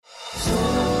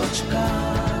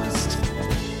Sochcast.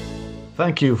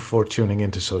 Thank you for tuning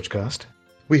into Sochcast.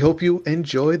 We hope you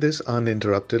enjoy this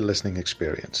uninterrupted listening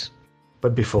experience.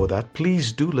 But before that,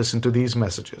 please do listen to these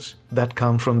messages that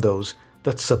come from those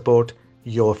that support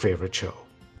your favorite show.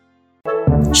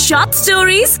 Short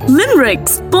stories,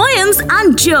 limericks, poems,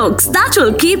 and jokes that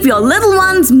will keep your little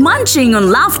ones munching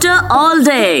on laughter all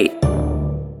day.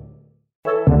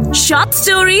 Short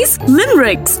stories,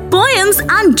 limericks, poems,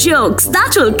 and jokes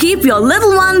that will keep your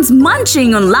little ones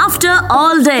munching on laughter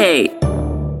all day.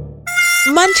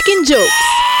 Munchkin jokes.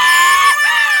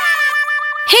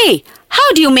 Hey,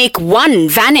 how do you make one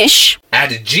vanish?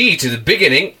 Add a G to the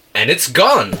beginning and it's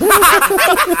gone.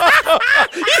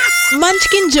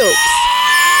 Munchkin jokes.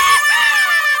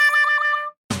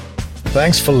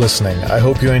 Thanks for listening. I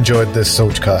hope you enjoyed this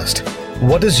Sochcast.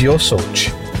 What is your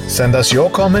Soch? Send us your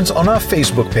comments on our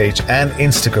Facebook page and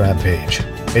Instagram page.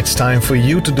 It's time for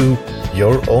you to do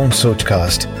your own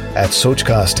Sochcast at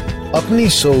Sochcast. Apni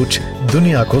Soch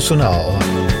Duniya ko sunao.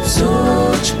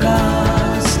 Sochcast.